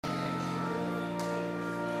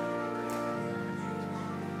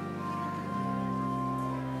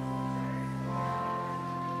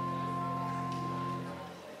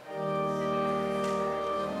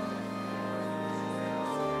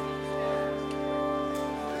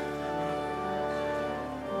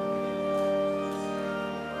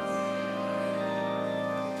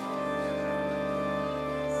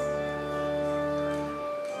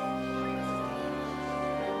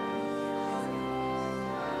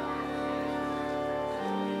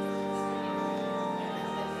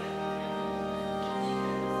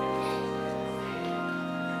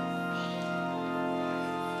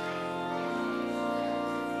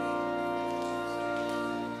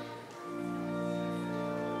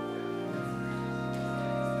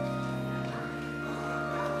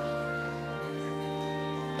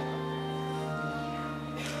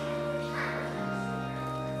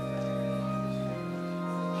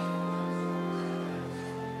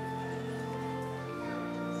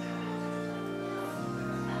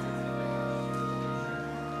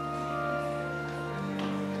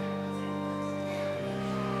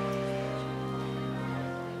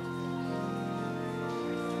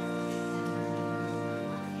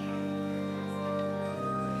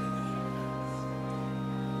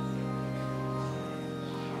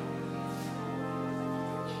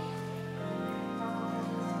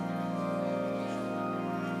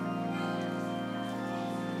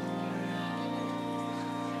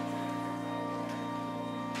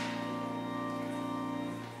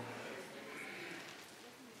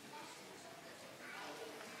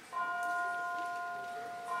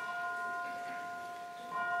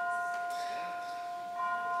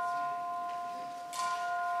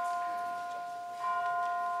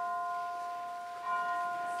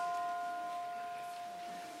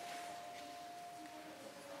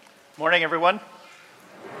Morning, everyone.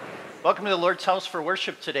 Welcome to the Lord's house for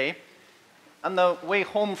worship today. On the way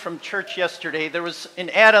home from church yesterday, there was an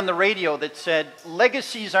ad on the radio that said,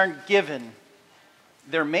 legacies aren't given,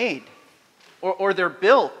 they're made, or they're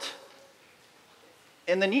built.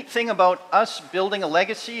 And the neat thing about us building a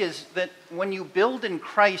legacy is that when you build in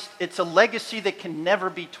Christ, it's a legacy that can never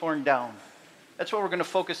be torn down. That's what we're going to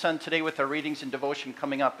focus on today with our readings and devotion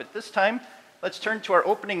coming up. At this time, let's turn to our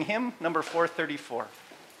opening hymn, number 434.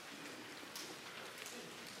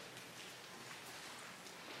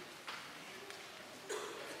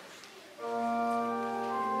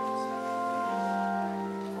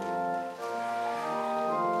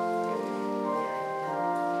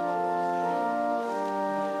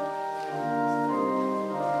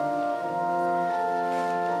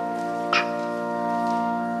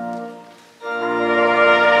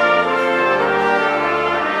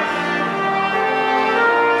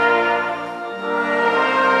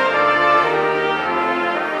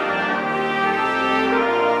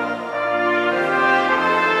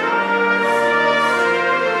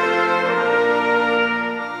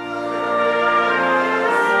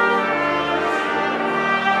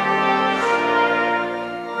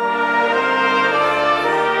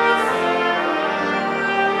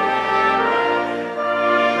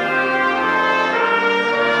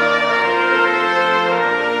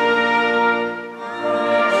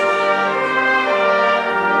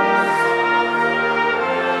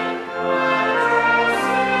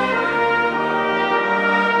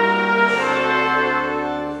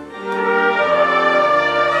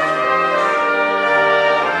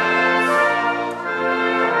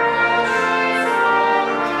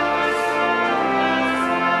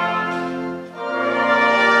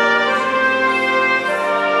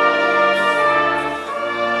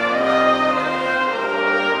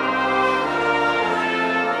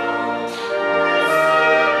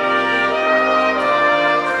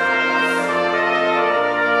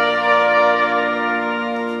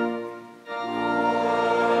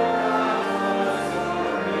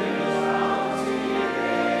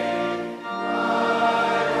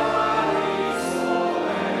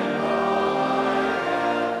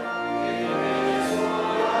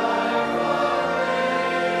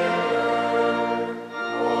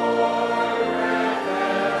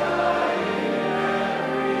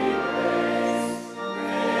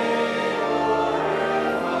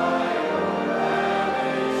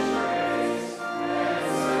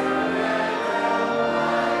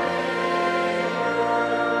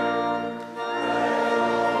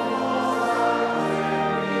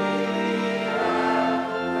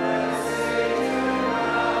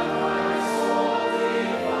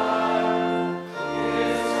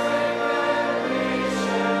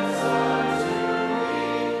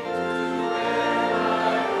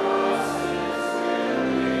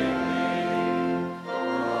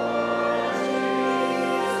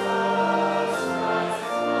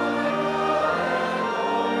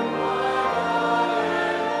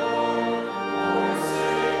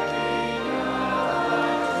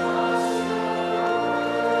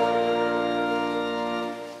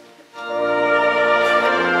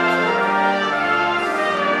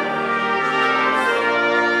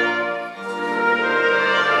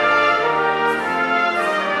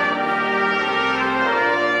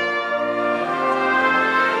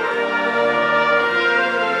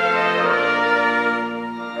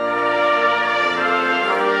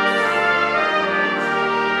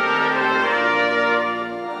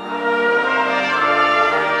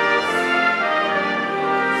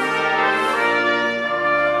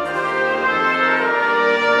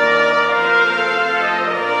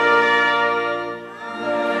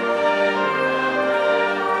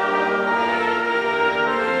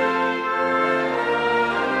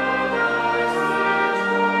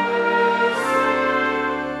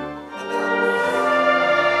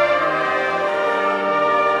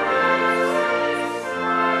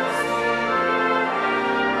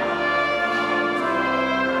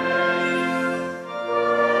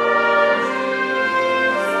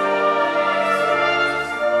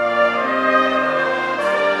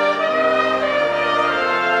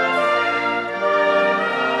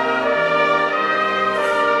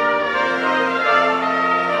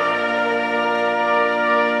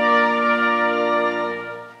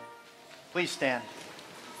 Please stand.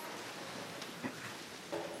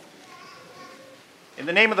 In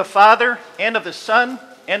the name of the Father, and of the Son,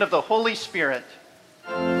 and of the Holy Spirit.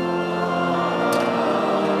 Amen.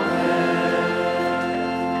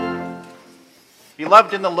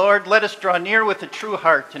 Beloved in the Lord, let us draw near with a true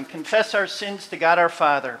heart and confess our sins to God our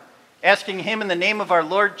Father, asking Him in the name of our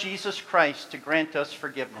Lord Jesus Christ to grant us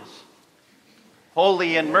forgiveness.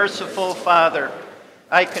 Holy and merciful Father,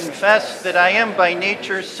 I confess that I am by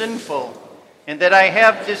nature sinful, and that I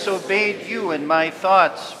have disobeyed you in my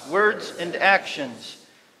thoughts, words, and actions.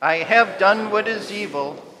 I have done what is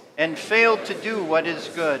evil and failed to do what is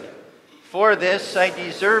good. For this I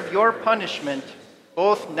deserve your punishment,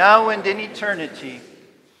 both now and in eternity.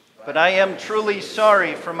 But I am truly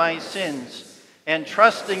sorry for my sins, and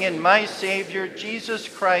trusting in my Savior, Jesus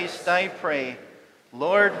Christ, I pray,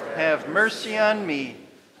 Lord, have mercy on me,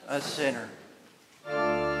 a sinner.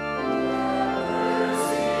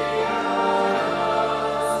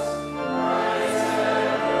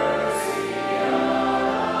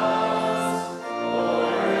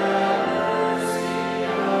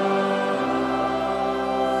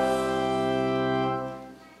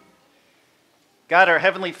 God, our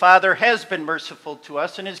Heavenly Father, has been merciful to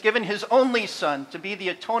us and has given his only Son to be the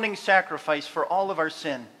atoning sacrifice for all of our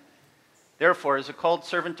sin. Therefore, as a called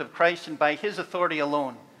servant of Christ and by his authority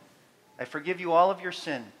alone, I forgive you all of your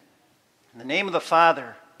sin. In the name of the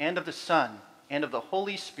Father, and of the Son, and of the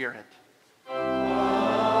Holy Spirit. Amen.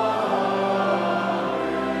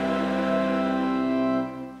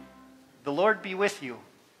 The Lord be with you.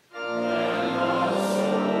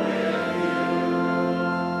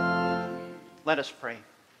 Let us pray.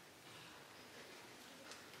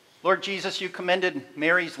 Lord Jesus, you commended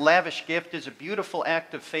Mary's lavish gift as a beautiful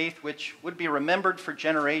act of faith which would be remembered for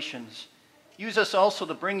generations. Use us also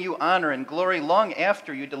to bring you honor and glory long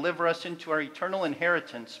after you deliver us into our eternal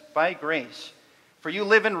inheritance by grace. For you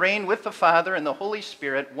live and reign with the Father and the Holy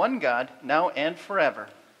Spirit, one God, now and forever.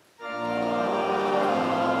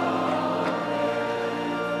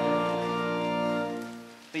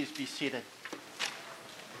 Please be seated.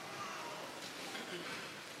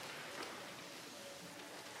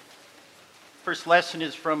 First lesson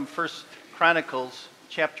is from 1 Chronicles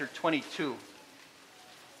chapter 22.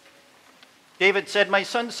 David said, "My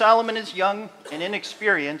son Solomon is young and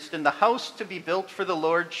inexperienced, and the house to be built for the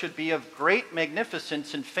Lord should be of great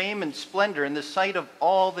magnificence and fame and splendor in the sight of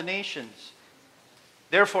all the nations.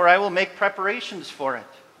 Therefore I will make preparations for it."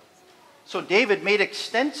 So David made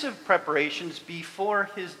extensive preparations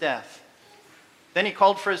before his death. Then he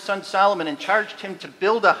called for his son Solomon and charged him to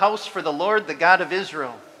build a house for the Lord, the God of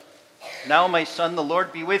Israel. "Now, my son, the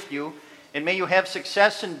Lord be with you, and may you have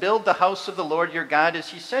success and build the house of the Lord your God as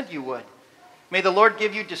he said you would. May the Lord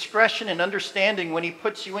give you discretion and understanding when he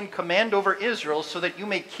puts you in command over Israel, so that you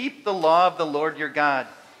may keep the law of the Lord your God.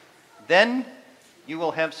 Then you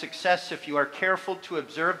will have success if you are careful to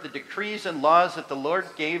observe the decrees and laws that the Lord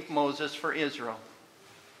gave Moses for Israel.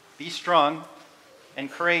 Be strong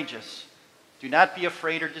and courageous. Do not be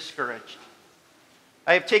afraid or discouraged.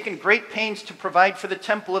 I have taken great pains to provide for the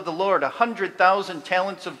temple of the Lord 100,000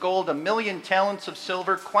 talents of gold, 1,000,000 talents of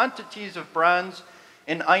silver, quantities of bronze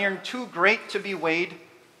and iron too great to be weighed,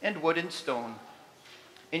 and wood and stone.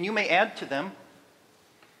 And you may add to them.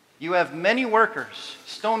 You have many workers,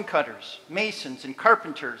 stone cutters, masons, and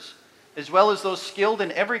carpenters, as well as those skilled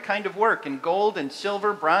in every kind of work, in gold and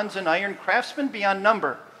silver, bronze and iron, craftsmen beyond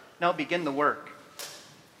number. Now begin the work,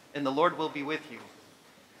 and the Lord will be with you."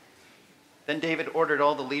 Then David ordered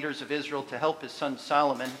all the leaders of Israel to help his son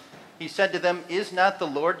Solomon. He said to them, "Is not the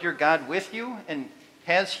Lord your God with you? And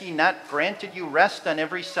has he not granted you rest on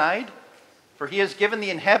every side? For he has given the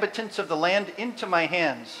inhabitants of the land into my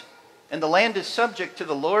hands, and the land is subject to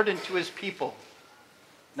the Lord and to his people.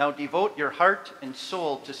 Now devote your heart and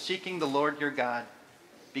soul to seeking the Lord your God.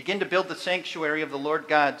 Begin to build the sanctuary of the Lord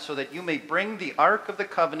God, so that you may bring the ark of the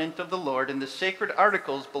covenant of the Lord and the sacred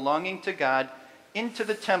articles belonging to God into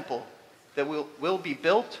the temple that will be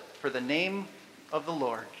built for the name of the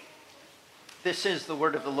Lord." This is the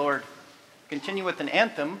word of the Lord. Continue with an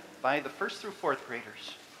anthem by the first through fourth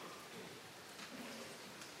graders.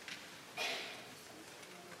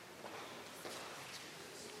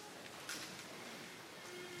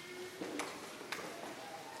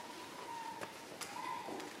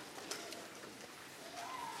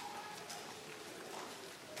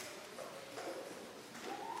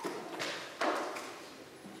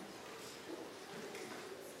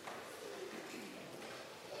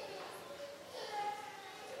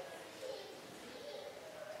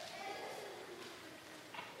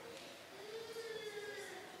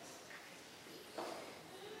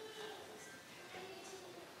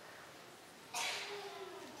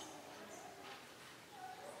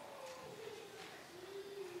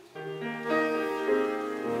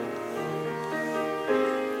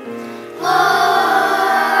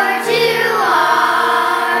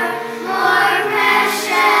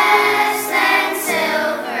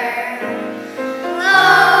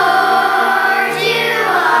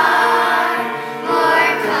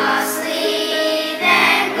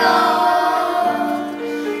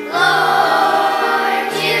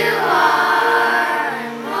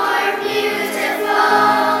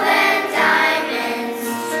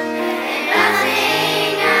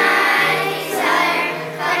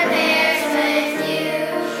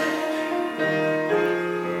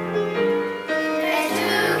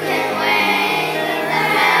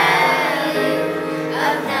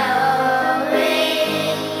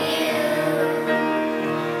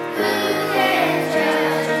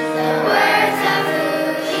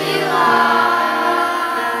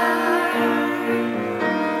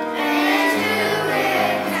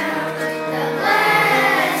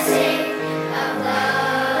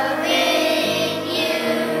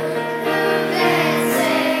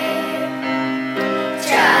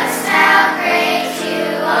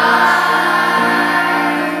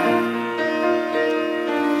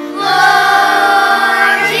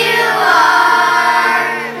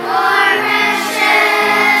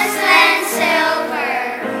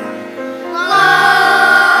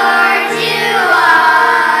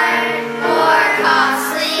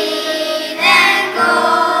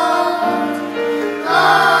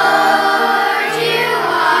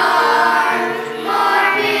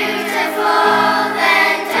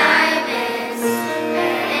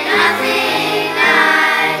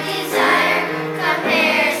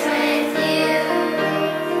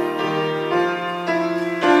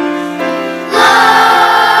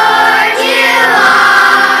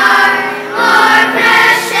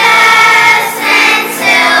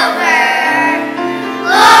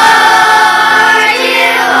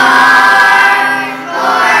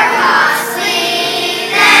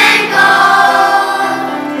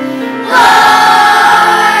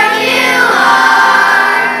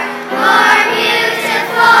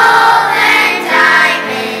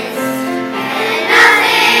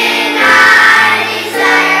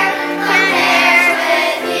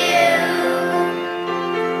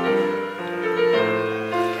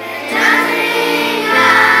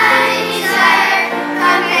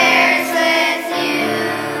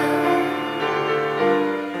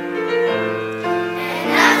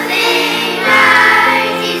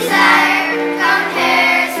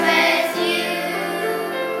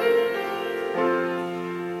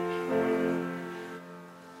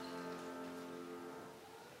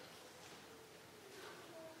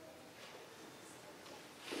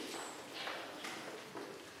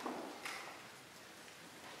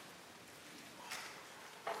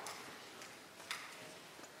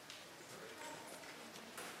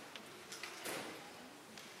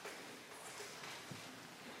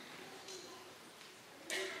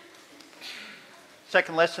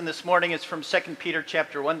 Second lesson this morning is from 2 Peter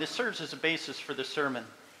chapter 1. This serves as a basis for the sermon.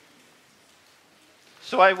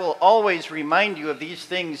 So I will always remind you of these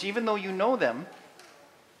things, even though you know them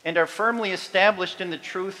and are firmly established in the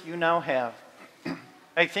truth you now have.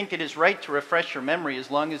 I think it is right to refresh your memory as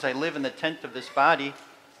long as I live in the tent of this body,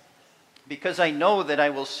 because I know that I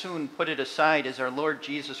will soon put it aside, as our Lord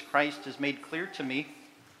Jesus Christ has made clear to me,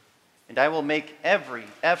 and I will make every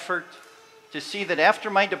effort to see that after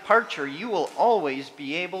my departure, you will always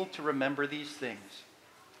be able to remember these things.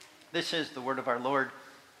 This is the word of our Lord.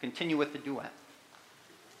 Continue with the duet.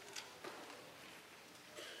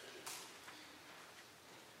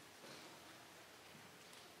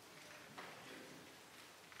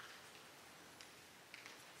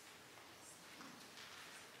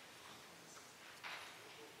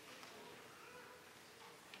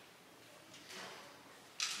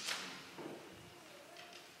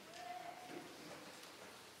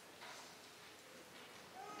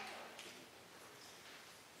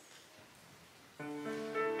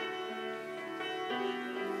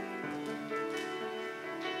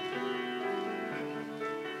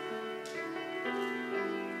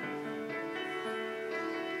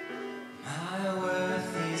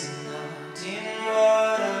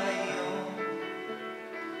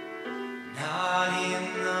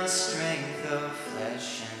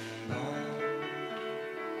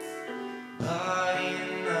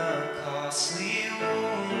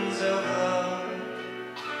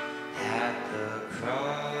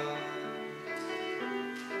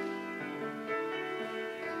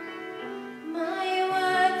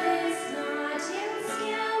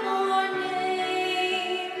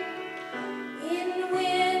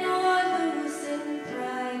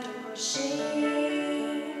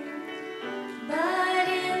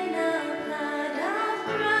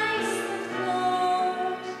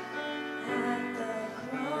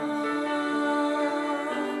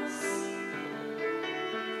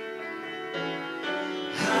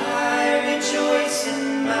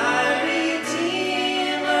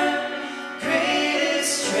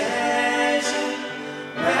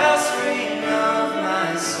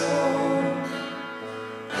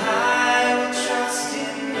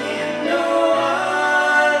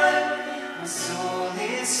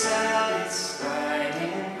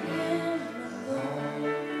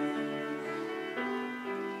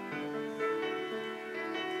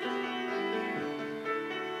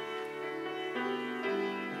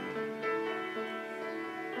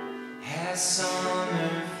 As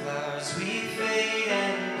summer flowers we fade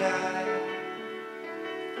and die,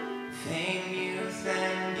 fame, youth,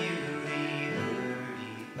 and beauty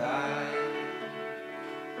hurry by,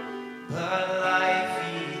 but life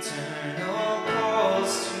eternal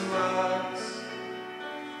calls to us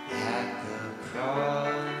at the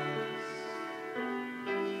cross.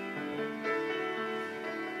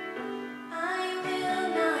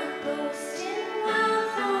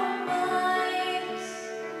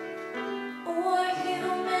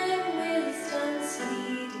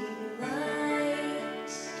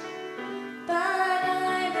 But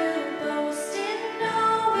I will boast in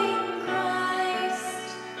knowing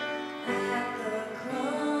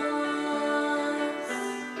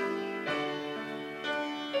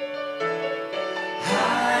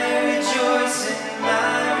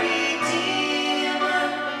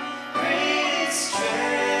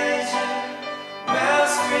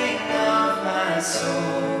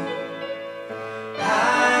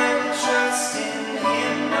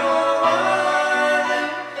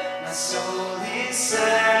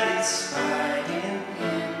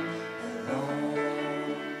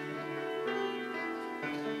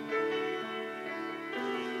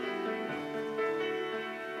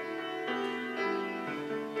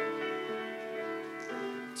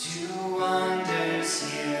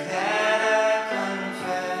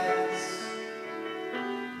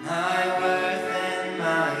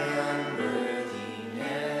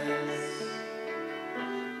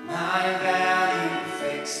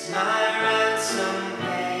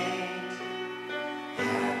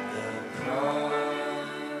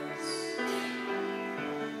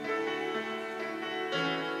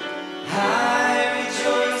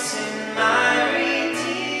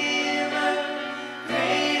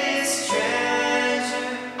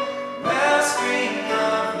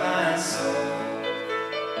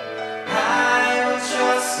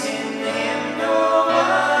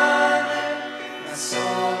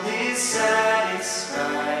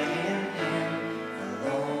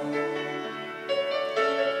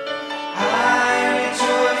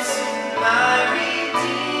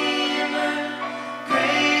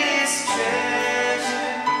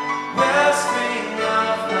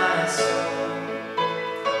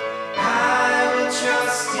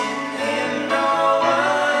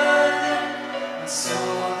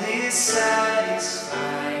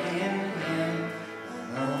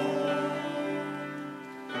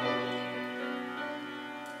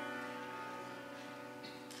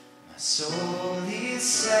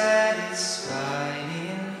satisfied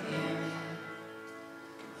in Him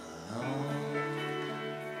alone.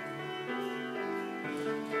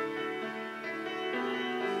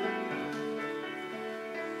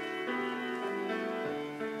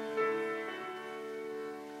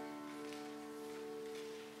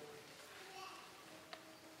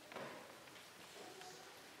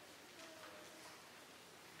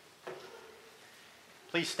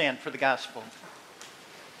 Please stand for the gospel.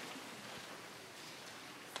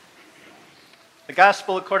 The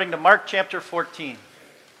gospel according to Mark chapter 14.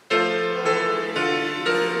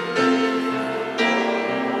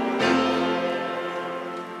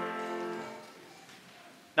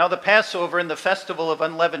 Now the Passover and the festival of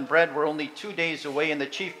unleavened bread were only 2 days away, and the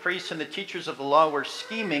chief priests and the teachers of the law were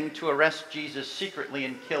scheming to arrest Jesus secretly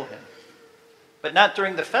and kill him. But not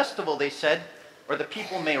during the festival, they said, or the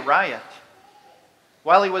people may riot.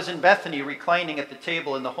 While he was in Bethany, reclining at the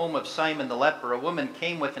table in the home of Simon the leper, a woman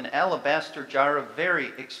came with an alabaster jar of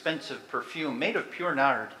very expensive perfume made of pure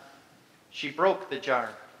nard. She broke the jar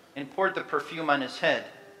and poured the perfume on his head.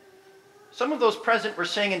 Some of those present were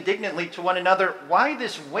saying indignantly to one another, "Why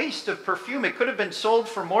this waste of perfume? It could have been sold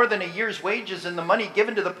for more than a year's wages and the money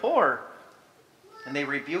given to the poor." And they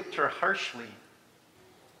rebuked her harshly.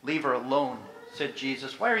 "Leave her alone," said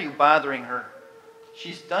Jesus. "Why are you bothering her?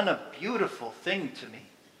 She's done a beautiful thing to me.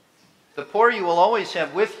 The poor you will always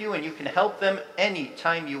have with you, and you can help them any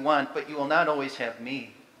time you want, but you will not always have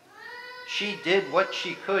me. She did what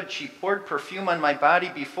she could. She poured perfume on my body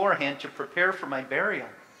beforehand to prepare for my burial.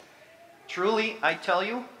 Truly, I tell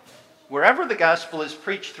you, wherever the gospel is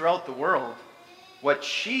preached throughout the world, what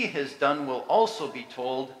she has done will also be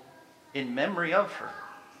told in memory of her."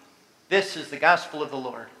 This is the gospel of the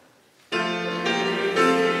Lord.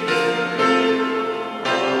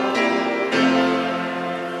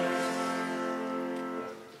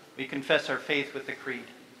 We confess our faith with the Creed.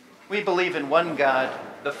 We believe in one God,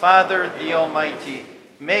 the Father, the Almighty,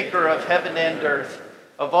 maker of heaven and earth,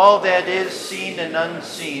 of all that is seen and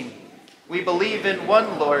unseen. We believe in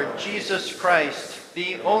one Lord, Jesus Christ,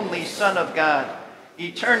 the only Son of God,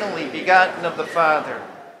 eternally begotten of the Father,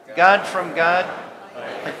 God from God,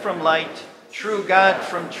 light from light, true God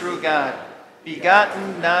from true God,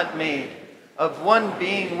 begotten, not made, of one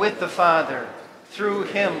being with the Father. Through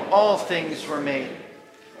him all things were made.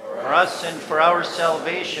 For us and for our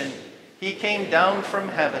salvation, he came down from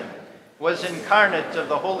heaven, was incarnate of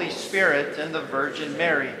the Holy Spirit and the Virgin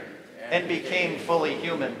Mary, and became fully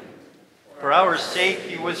human. For our sake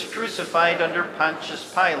he was crucified under Pontius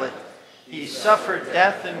Pilate. He suffered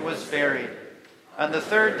death and was buried. On the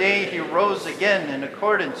third day he rose again in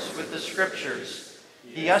accordance with the Scriptures.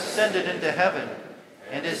 He ascended into heaven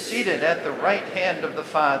and is seated at the right hand of the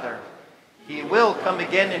Father. He will come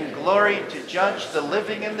again in glory to judge the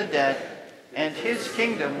living and the dead, and his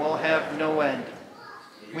kingdom will have no end.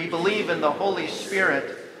 We believe in the Holy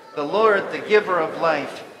Spirit, the Lord, the giver of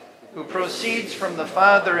life, who proceeds from the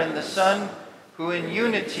Father and the Son, who in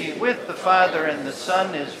unity with the Father and the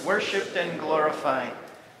Son is worshipped and glorified,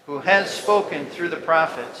 who has spoken through the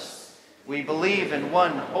prophets. We believe in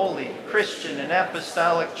one holy, Christian, and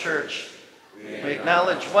apostolic church. We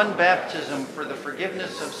acknowledge one baptism for the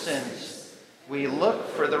forgiveness of sins. We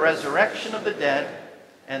look for the resurrection of the dead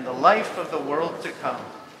and the life of the world to come.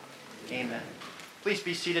 Amen. Please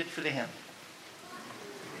be seated for the hymn.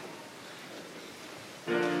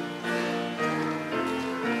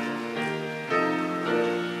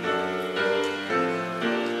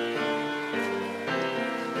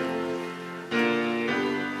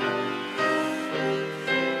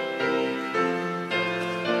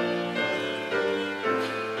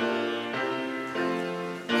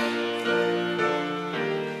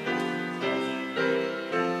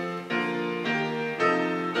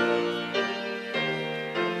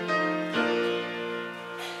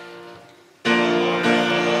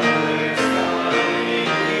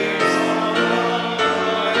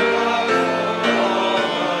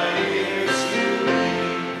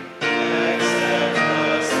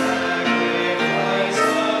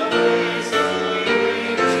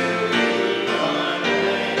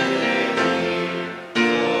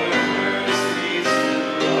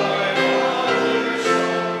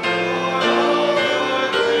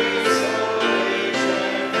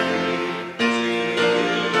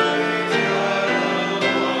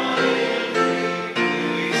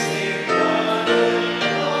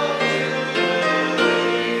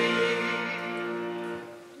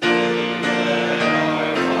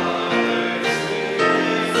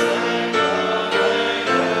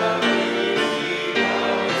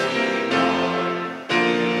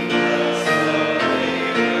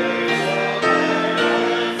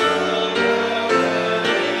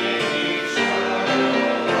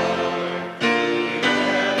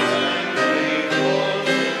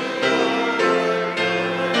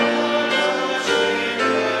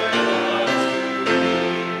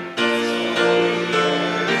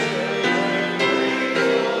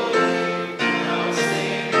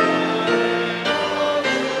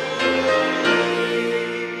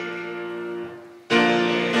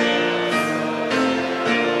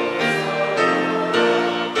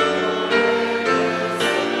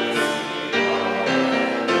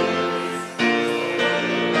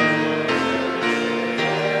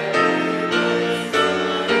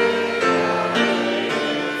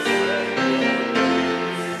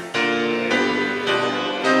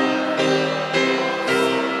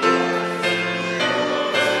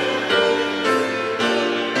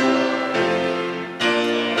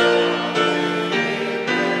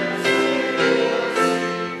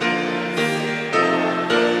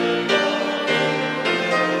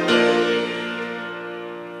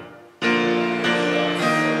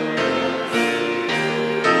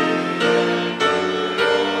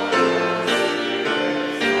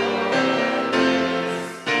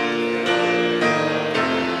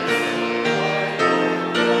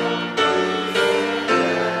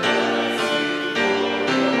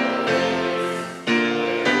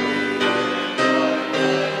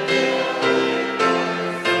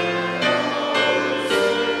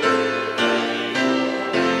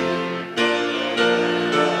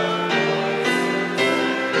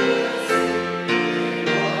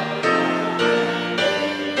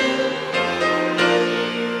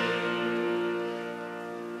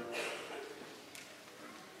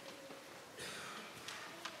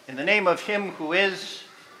 In the name of him who is,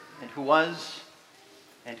 and who was,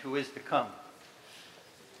 and who is to come.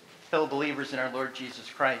 Fellow believers in our Lord Jesus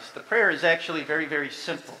Christ, the prayer is actually very, very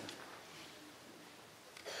simple.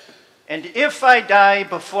 And if I die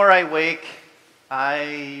before I wake,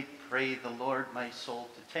 I pray the Lord my soul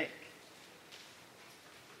to take.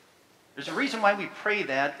 There's a reason why we pray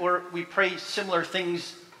that, or we pray similar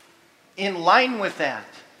things in line with that.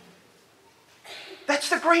 That's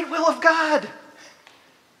the great will of God.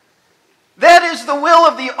 That is the will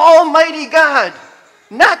of the Almighty God.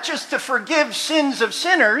 Not just to forgive sins of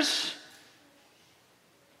sinners,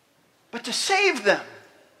 but to save them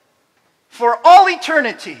for all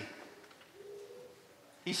eternity.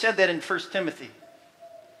 He said that in 1 Timothy.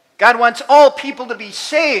 God wants all people to be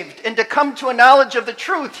saved and to come to a knowledge of the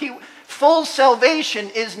truth. Full salvation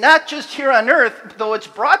is not just here on earth, though it's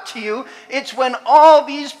brought to you. It's when all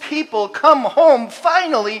these people come home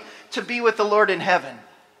finally to be with the Lord in heaven.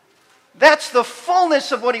 That's the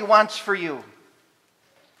fullness of what he wants for you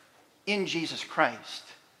in Jesus Christ.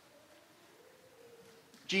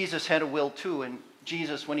 Jesus had a will too, and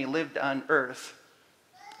Jesus, when he lived on earth,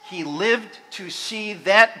 he lived to see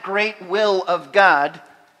that great will of God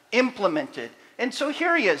implemented. And so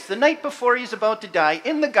here he is, the night before he's about to die,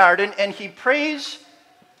 in the garden, and he prays,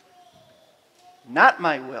 not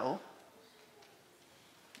my will,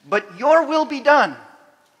 but your will be done.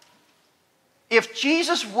 If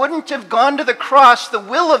Jesus wouldn't have gone to the cross, the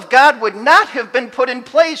will of God would not have been put in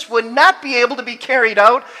place, would not be able to be carried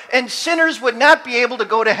out, and sinners would not be able to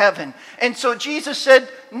go to heaven. And so Jesus said,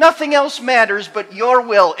 nothing else matters but your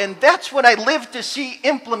will. And that's what I live to see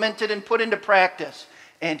implemented and put into practice.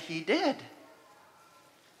 And he did.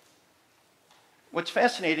 What's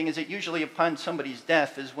fascinating is that usually upon somebody's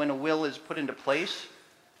death is when a will is put into place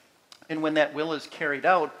and when that will is carried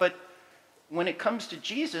out. But when it comes to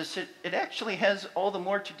Jesus, it actually has all the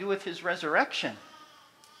more to do with his resurrection.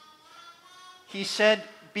 He said,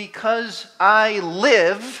 because I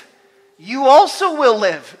live, you also will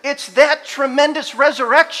live. It's that tremendous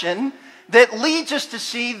resurrection that leads us to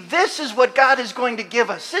see this is what God is going to give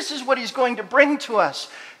us. This is what he's going to bring to us.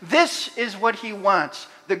 This is what he wants.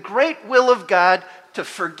 The great will of God to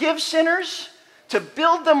forgive sinners, to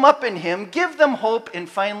build them up in him, give them hope, and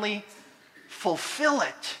finally fulfill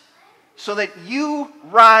it. So that you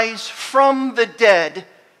rise from the dead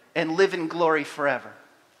and live in glory forever.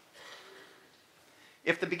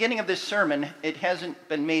 If the beginning of this sermon, it hasn't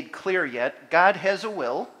been made clear yet, God has a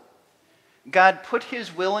will. God put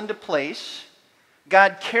his will into place.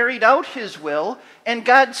 God carried out his will. And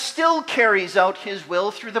God still carries out his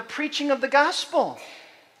will through the preaching of the gospel.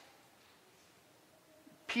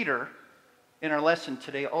 Peter, in our lesson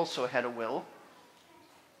today, also had a will.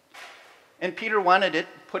 And Peter wanted it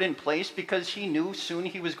put in place because he knew soon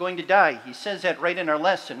he was going to die. He says that right in our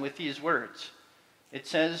lesson with these words. It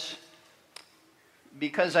says,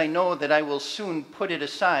 because I know that I will soon put it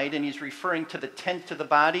aside, and he's referring to the tent of the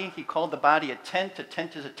body. He called the body a tent. A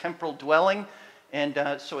tent is a temporal dwelling,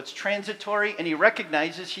 and so it's transitory, and he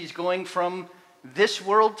recognizes he's going from this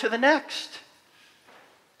world to the next.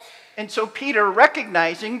 And so Peter,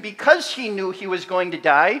 recognizing, because he knew he was going to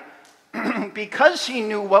die, because he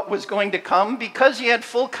knew what was going to come, because he had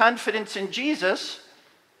full confidence in Jesus,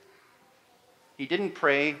 he didn't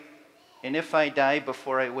pray, and if I die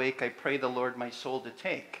before I wake, I pray the Lord my soul to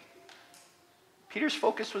take. Peter's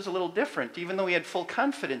focus was a little different. Even though he had full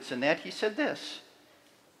confidence in that, he said this,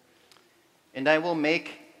 and I will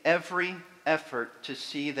make every effort to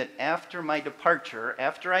see that after my departure,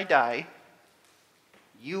 after I die,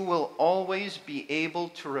 you will always be able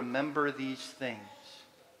to remember these things.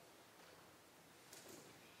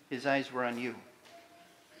 His eyes were on you.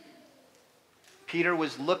 Peter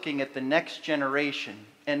was looking at the next generation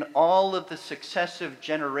and all of the successive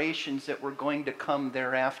generations that were going to come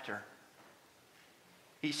thereafter.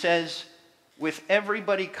 He says, with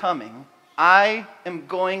everybody coming, I am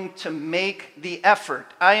going to make the effort.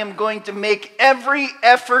 I am going to make every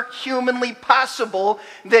effort humanly possible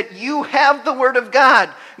that you have the Word of God,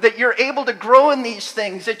 that you're able to grow in these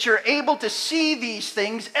things, that you're able to see these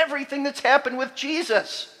things, everything that's happened with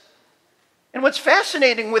Jesus. And what's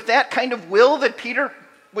fascinating with that kind of will that Peter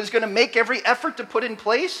was going to make every effort to put in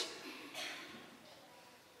place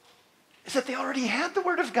is that they already had the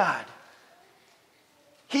Word of God.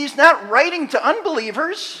 He's not writing to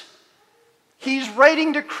unbelievers. He's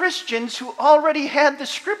writing to Christians who already had the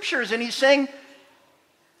Scriptures, and he's saying,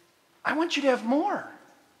 I want you to have more.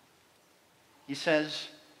 He says,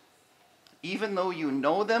 even though you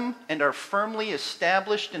know them and are firmly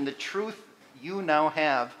established in the truth you now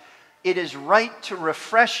have, it is right to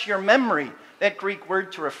refresh your memory. That Greek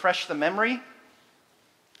word, to refresh the memory,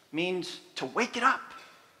 means to wake it up.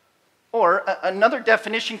 Or another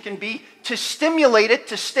definition can be to stimulate it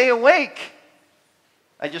to stay awake.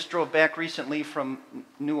 I just drove back recently from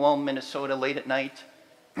New Ulm, Minnesota, late at night.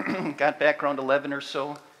 Got back around 11 or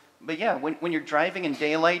so. But yeah, when you're driving in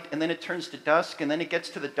daylight and then it turns to dusk and then it gets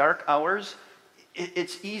to the dark hours,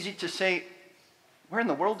 it's easy to say, where in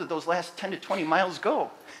the world did those last 10 to 20 miles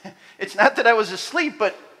go? It's not that I was asleep,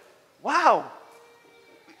 but wow.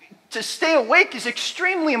 To stay awake is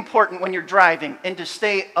extremely important when you're driving and to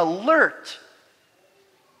stay alert.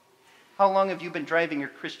 How long have you been driving your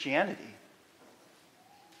Christianity?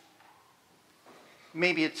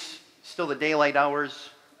 Maybe it's still the daylight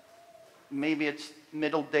hours. Maybe it's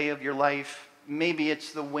middle day of your life. Maybe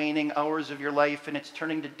it's the waning hours of your life and it's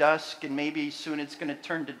turning to dusk, and maybe soon it's going to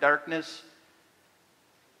turn to darkness.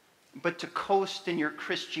 But to coast in your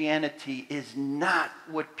Christianity is not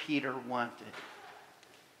what Peter wanted.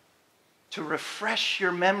 To refresh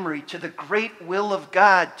your memory to the great will of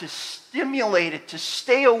God, to stimulate it, to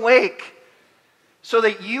stay awake, so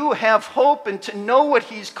that you have hope and to know what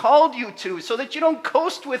He's called you to, so that you don't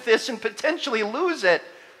coast with this and potentially lose it,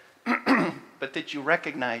 but that you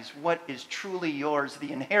recognize what is truly yours,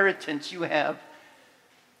 the inheritance you have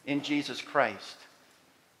in Jesus Christ.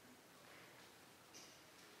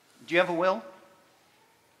 Do you have a will?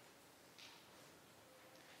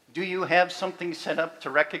 Do you have something set up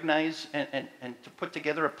to recognize and to put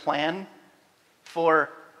together a plan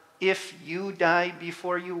for if you die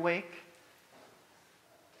before you wake?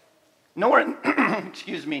 Nowhere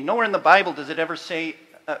in, nowhere in the Bible does it ever say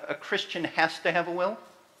a Christian has to have a will.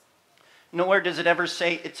 Nowhere does it ever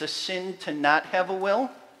say it's a sin to not have a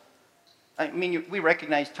will. I mean, we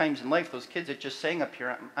recognize times in life, those kids that just sang up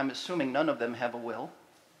here, I'm assuming none of them have a will.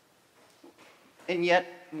 And yet,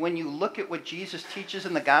 when you look at what Jesus teaches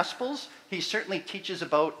in the Gospels, He certainly teaches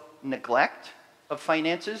about neglect of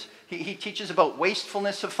finances. He teaches about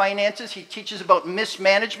wastefulness of finances. He teaches about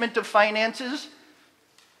mismanagement of finances.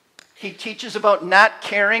 He teaches about not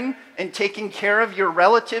caring and taking care of your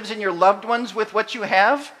relatives and your loved ones with what you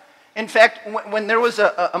have. In fact, when there was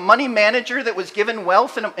a money manager that was given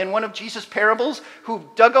wealth in one of Jesus' parables who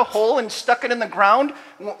dug a hole and stuck it in the ground,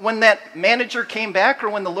 when that manager came back or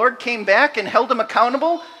when the Lord came back and held him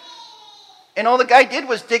accountable, and all the guy did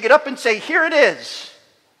was dig it up and say, "Here it is."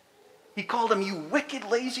 He called him, "You wicked,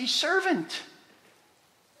 lazy servant."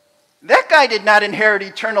 That guy did not inherit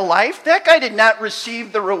eternal life. That guy did not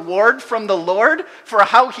receive the reward from the Lord for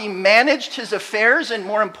how he managed his affairs and,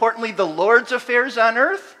 more importantly, the Lord's affairs on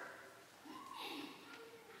earth.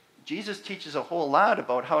 Jesus teaches a whole lot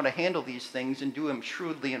about how to handle these things and do them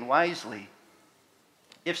shrewdly and wisely.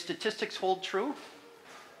 If statistics hold true,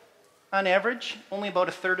 on average, only about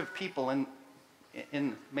a third of people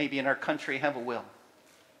maybe in our country have a will.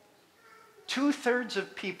 2/3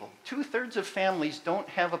 of people, 2/3 of families don't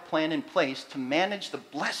have a plan in place to manage the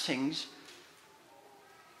blessings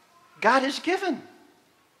God has given.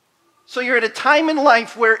 So you're at a time in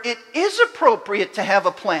life where it is appropriate to have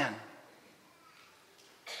a plan.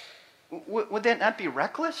 Would that not be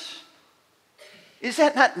reckless? Is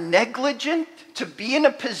that not negligent to be in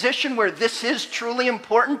a position where this is truly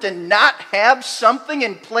important and not have something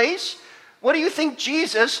in place? What do you think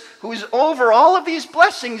Jesus, who is over all of these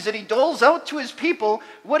blessings that He doles out to His people,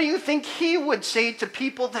 what do you think He would say to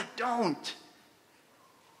people that don't?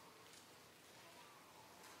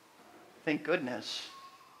 Thank goodness.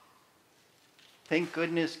 Thank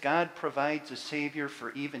goodness God provides a Savior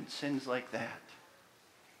for even sins like that.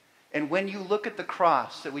 And when you look at the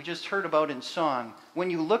cross that we just heard about in song, when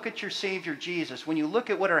you look at your Savior Jesus, when you look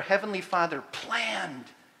at what our Heavenly Father planned,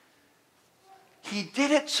 He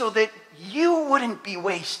did it so that you wouldn't be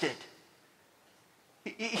wasted.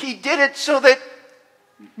 He did it so that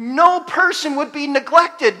no person would be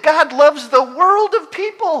neglected. God loves the world of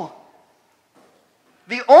people.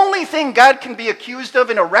 The only thing God can be accused of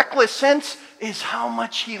in a reckless sense is how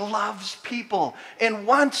much He loves people and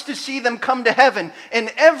wants to see them come to heaven.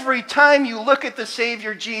 And every time you look at the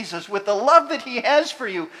Savior Jesus with the love that He has for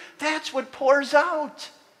you, that's what pours out.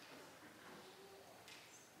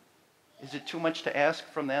 Is it too much to ask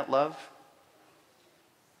from that love?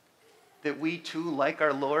 That we too, like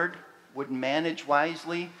our Lord, would manage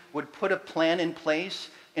wisely, would put a plan in place,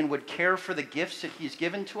 and would care for the gifts that He's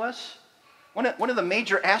given to us? One of the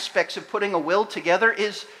major aspects of putting a will together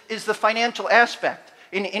is the financial aspect.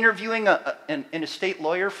 In interviewing an estate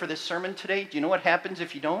lawyer for this sermon today, do you know what happens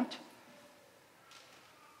if you don't?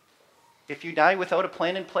 If you die without a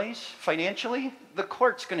plan in place financially, the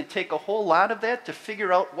court's going to take a whole lot of that to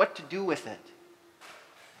figure out what to do with it.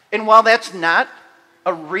 And while that's not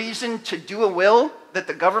a reason to do a will that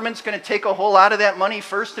the government's going to take a whole lot of that money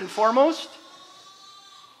first and foremost?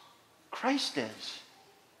 Christ is.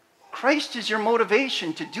 Christ is your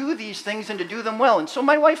motivation to do these things and to do them well. And so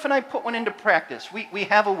my wife and I put one into practice. We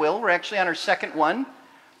have a will. We're actually on our second one.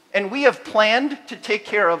 And we have planned to take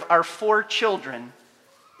care of our 4 children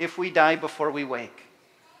if we die before we wake.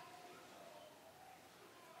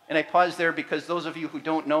 And I pause there because those of you who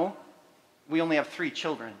don't know, we only have 3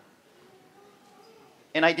 children.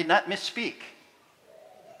 And I did not misspeak.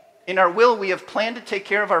 In our will, we have planned to take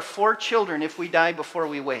care of our 4 children if we die before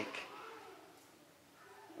we wake.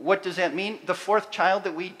 What does that mean? The 4th child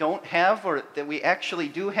that we don't have, or that we actually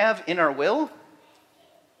do have in our will,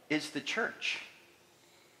 is the church.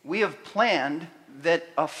 We have planned that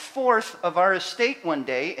a 4th of our estate one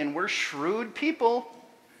day, and we're shrewd people,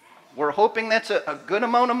 we're hoping that's a good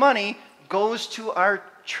amount of money, goes to our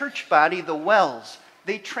church body, the Wells.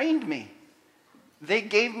 They trained me. They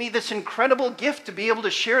gave me this incredible gift to be able to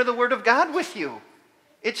share the Word of God with you.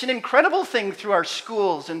 It's an incredible thing through our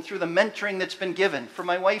schools and through the mentoring that's been given for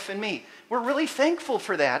my wife and me. We're really thankful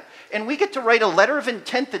for that. And we get to write a letter of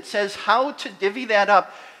intent that says how to divvy that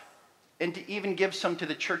up and to even give some to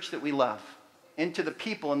the church that we love and to the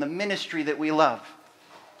people and the ministry that we love.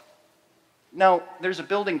 Now, there's a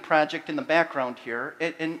building project in the background here.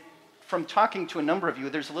 And from talking to a number of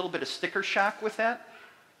you, there's a little bit of sticker shock with that,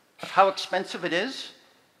 of how expensive it is.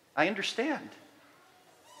 I understand.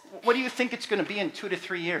 What do you think it's going to be in 2 to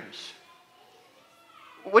 3 years?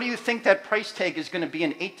 What do you think that price tag is going to be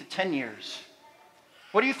in 8 to 10 years?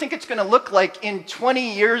 What do you think it's going to look like in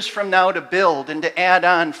 20 years from now to build and to add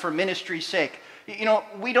on for ministry's sake? You know,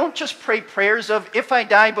 we don't just pray prayers of, if I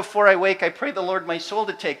die before I wake, I pray the Lord my soul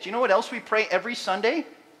to take. Do you know what else we pray every Sunday?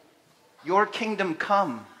 Your kingdom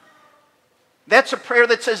come. That's a prayer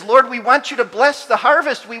that says, Lord, we want you to bless the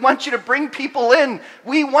harvest. We want you to bring people in.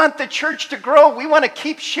 We want the church to grow. We want to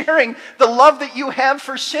keep sharing the love that you have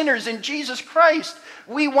for sinners in Jesus Christ.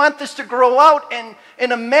 We want this to grow out and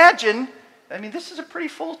imagine, I mean, this is a pretty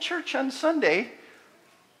full church on Sunday.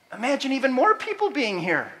 Imagine even more people being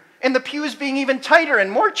here and the pews being even tighter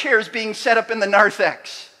and more chairs being set up in the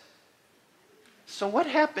narthex. So what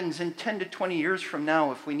happens in 10 to 20 years from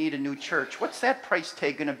now if we need a new church? What's that price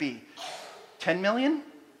tag going to be? 10 million?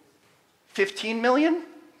 15 million?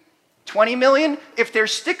 20 million? If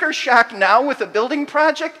there's sticker shock now with a building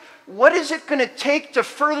project, what is it going to take to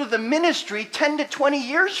further the ministry 10 to 20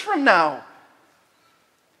 years from now?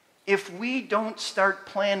 If we don't start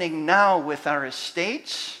planning now with our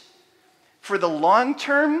estates for the long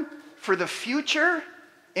term, for the future,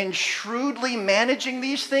 and shrewdly managing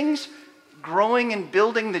these things, growing and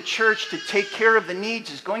building the church to take care of the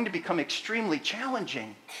needs is going to become extremely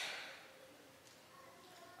challenging.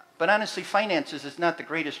 But honestly, finances is not the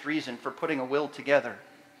greatest reason for putting a will together,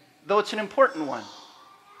 though it's an important one.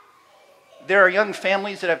 There are young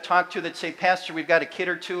families that I've talked to that say, Pastor, we've got a kid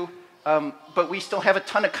or two, but we still have a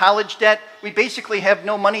ton of college debt. We basically have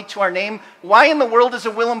no money to our name. Why in the world is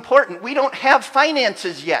a will important? We don't have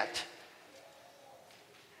finances yet.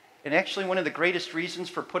 And actually, one of the greatest reasons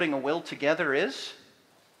for putting a will together is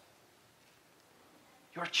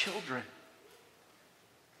your children,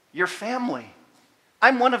 your family.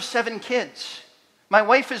 I'm one of 7 kids. My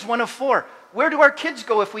wife is one of 4. Where do our kids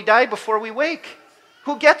go if we die before we wake?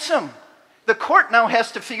 Who gets them? The court now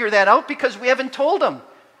has to figure that out because we haven't told them.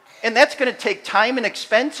 And that's going to take time and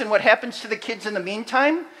expense. And what happens to the kids in the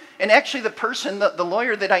meantime? And actually the person, the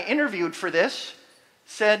lawyer that I interviewed for this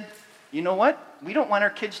said, you know what? We don't want our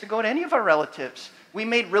kids to go to any of our relatives. We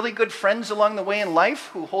made really good friends along the way in life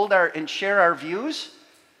who hold and share our views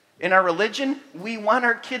in our religion. We want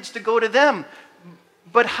our kids to go to them.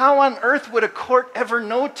 But how on earth would a court ever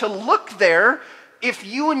know to look there if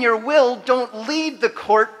you and your will don't lead the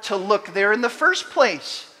court to look there in the first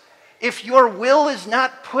place? If your will is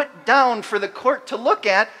not put down for the court to look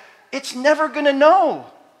at, it's never going to know.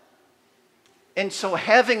 And so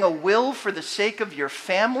having a will for the sake of your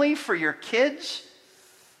family, for your kids,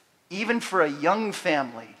 even for a young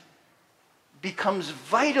family, becomes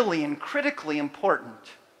vitally and critically important.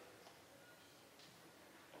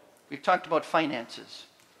 We've talked about finances.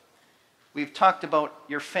 We've talked about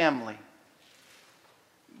your family.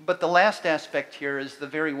 But the last aspect here is the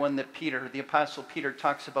very one that Peter, the Apostle Peter,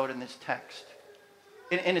 talks about in this text.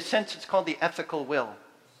 In a sense, it's called the ethical will.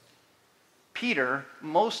 Peter,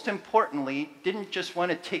 most importantly, didn't just want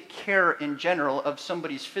to take care in general of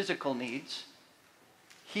somebody's physical needs.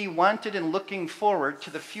 He wanted, in looking forward to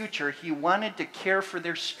the future, he wanted to care for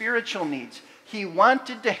their spiritual needs. He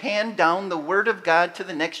wanted to hand down the Word of God to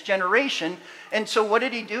the next generation. And so what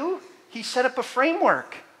did he do? He set up a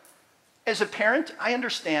framework. As a parent, I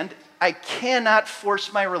understand I cannot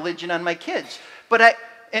force my religion on my kids.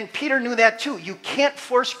 And Peter knew that too. You can't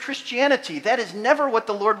force Christianity. That is never what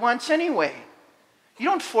the Lord wants anyway. You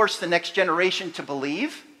don't force the next generation to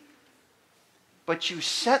believe, but you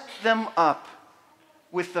set them up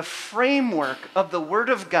with the framework of the Word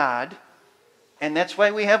of God. And that's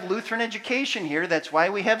why we have Lutheran education here. That's why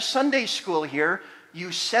we have Sunday school here.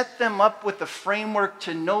 You set them up with the framework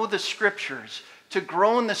to know the Scriptures, to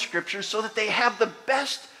grow in the Scriptures, so that they have the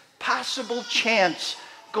best possible chance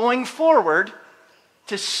going forward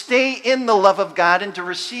to stay in the love of God and to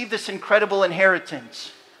receive this incredible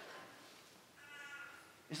inheritance.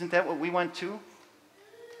 Isn't that what we want too?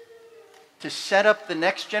 To set up the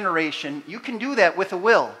next generation. You can do that with a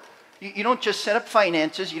will. You don't just set up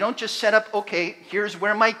finances. You don't just set up, okay, here's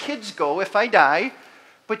where my kids go if I die.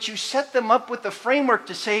 But you set them up with the framework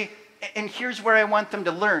to say, and here's where I want them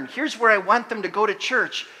to learn. Here's where I want them to go to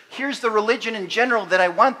church. Here's the religion in general that I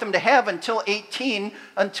want them to have until 18,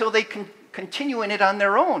 until they can continue in it on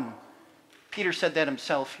their own. Peter said that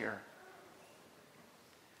himself here.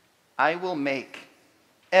 I will make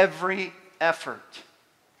every effort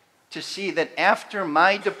to see that after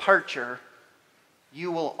my departure, you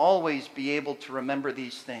will always be able to remember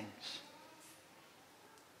these things.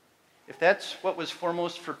 If that's what was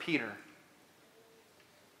foremost for Peter,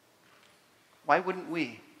 why wouldn't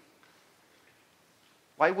we?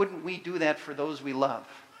 Why wouldn't we do that for those we love?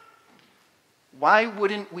 Why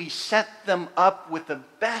wouldn't we set them up with the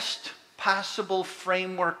best possible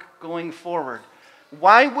framework going forward?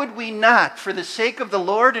 Why would we not, for the sake of the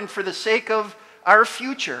Lord and for the sake of our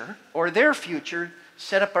future or their future,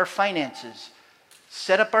 set up our finances,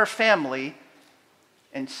 set up our family,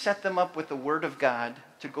 and set them up with the Word of God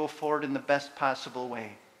to go forward in the best possible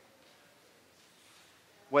way?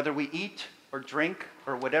 Whether we eat or drink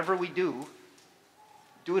or whatever we do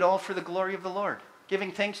it all for the glory of the Lord,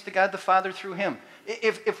 giving thanks to God the Father through Him.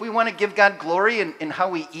 If we want to give God glory in how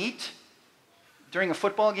we eat during a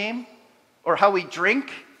football game, or how we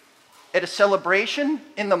drink at a celebration,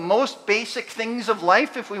 in the most basic things of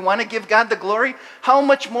life, if we want to give God the glory, how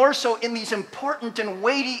much more so in these important and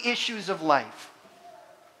weighty issues of life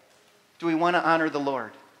do we want to honor the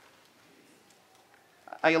Lord?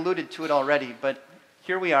 I alluded to it already, but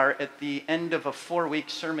here we are at the end of a 4-week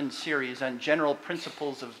sermon series on general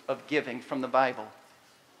principles of giving from the Bible.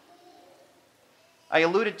 I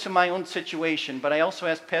alluded to my own situation, but I also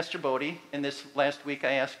asked Pastor Bodie, and this last week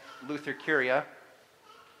I asked Luther Curia,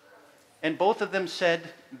 and both of them said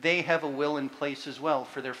they have a will in place as well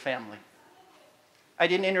for their family. I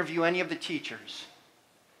didn't interview any of the teachers,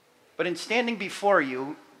 but in standing before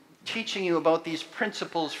you, teaching you about these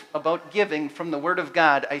principles about giving from the Word of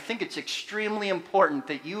God, I think it's extremely important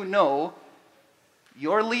that you know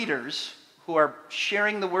your leaders who are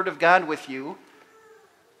sharing the Word of God with you,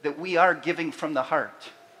 that we are giving from the heart,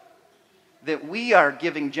 that we are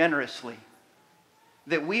giving generously,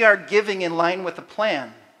 that we are giving in line with a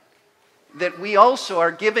plan, that we also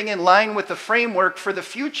are giving in line with the framework for the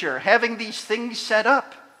future, having these things set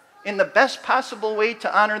up in the best possible way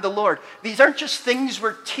to honor the Lord. These aren't just things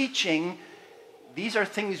we're teaching. These are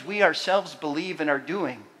things we ourselves believe and are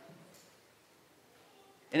doing.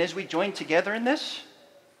 And as we join together in this,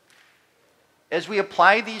 as we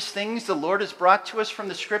apply these things the Lord has brought to us from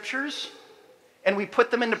the Scriptures, and we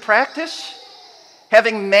put them into practice,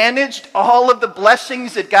 having managed all of the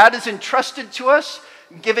blessings that God has entrusted to us,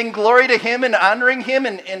 giving glory to Him and honoring Him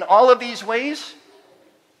in all of these ways,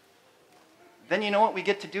 then you know what we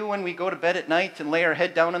get to do when we go to bed at night and lay our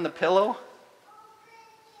head down on the pillow?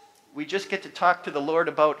 We just get to talk to the Lord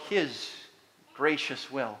about His gracious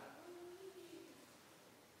will.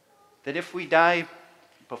 That if we die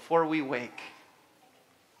before we wake,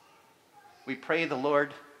 we pray the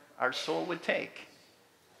Lord our soul would take.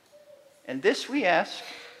 And this we ask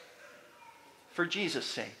for Jesus'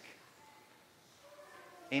 sake.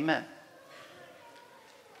 Amen.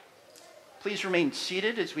 Please remain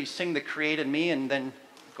seated as we sing the Create in Me and then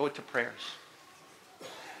go to prayers.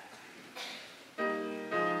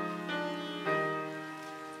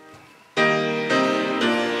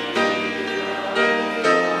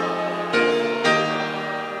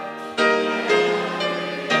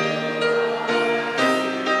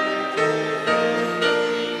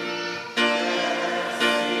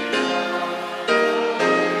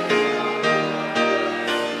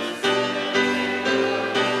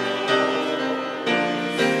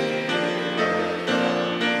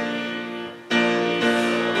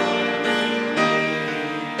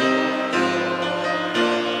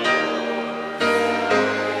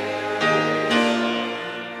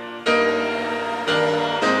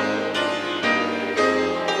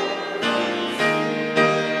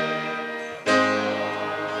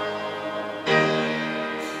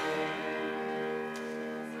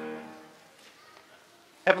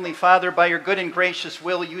 Heavenly Father, by your good and gracious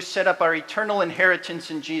will, you set up our eternal inheritance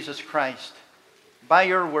in Jesus Christ. By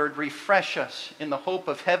your word, refresh us in the hope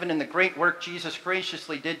of heaven and the great work Jesus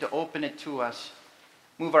graciously did to open it to us.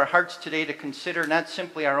 Move our hearts today to consider not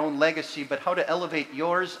simply our own legacy, but how to elevate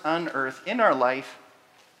yours on earth in our life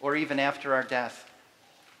or even after our death.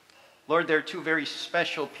 Lord, there are two very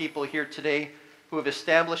special people here today who have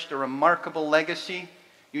established a remarkable legacy.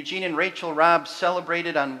 Eugene and Rachel Robb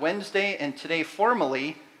celebrated on Wednesday and today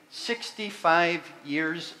formally 65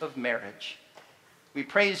 years of marriage. We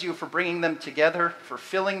praise you for bringing them together, for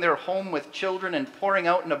filling their home with children and pouring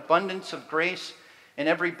out an abundance of grace and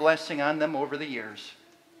every blessing on them over the years.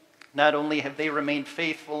 Not only have they remained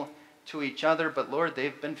faithful to each other, but Lord,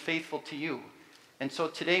 they've been faithful to you. And so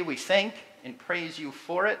today we thank and praise you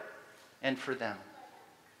for it and for them.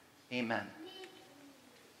 Amen.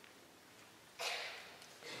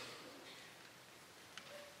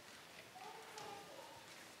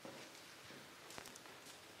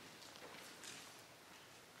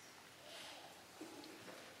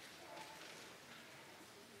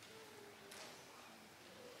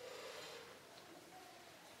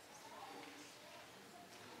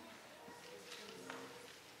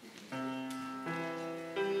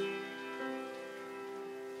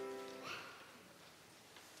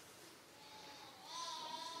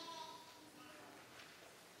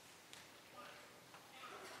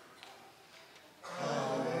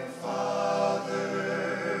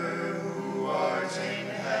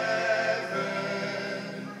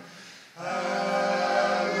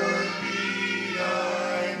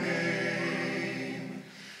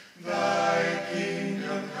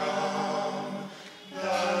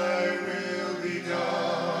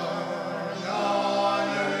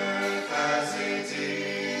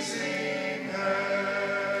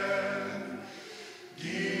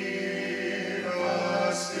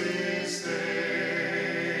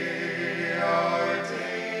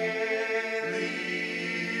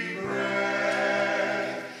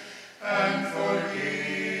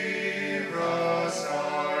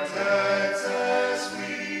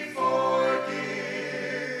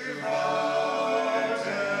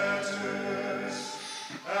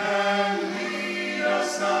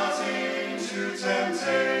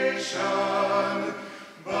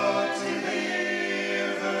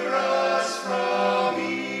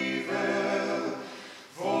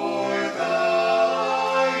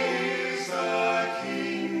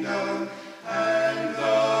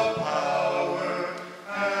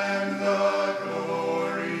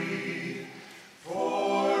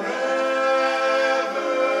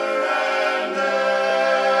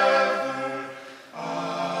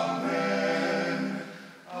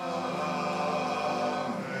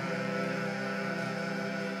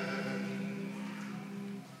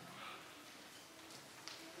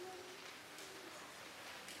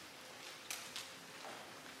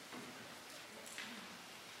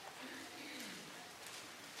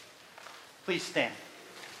 Please stand.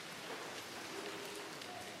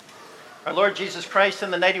 Our Lord Jesus Christ,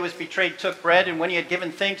 on the night he was betrayed, took bread, and when he had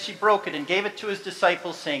given thanks, he broke it and gave it to his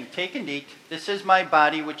disciples, saying, "Take and eat. This is my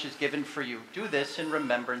body, which is given for you. Do this in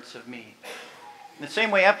remembrance of me." In the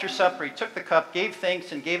same way, after supper, he took the cup, gave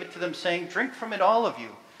thanks, and gave it to them, saying, "Drink from it, all of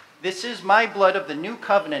you. This is my blood of the new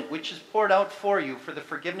covenant, which is poured out for you for the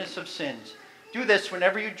forgiveness of sins. Do this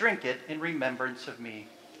whenever you drink it in remembrance of me."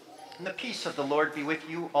 And the peace of the Lord be with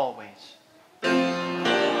you always.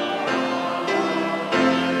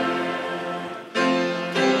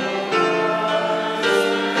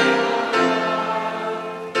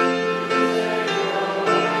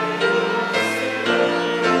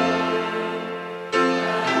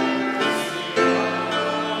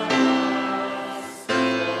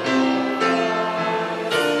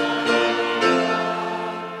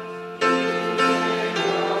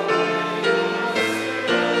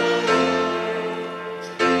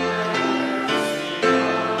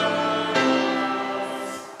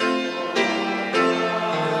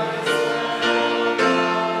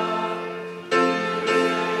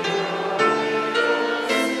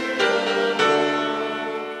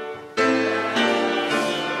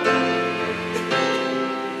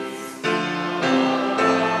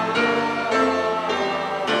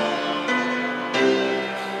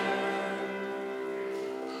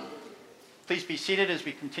 Please be seated as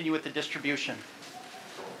we continue with the distribution.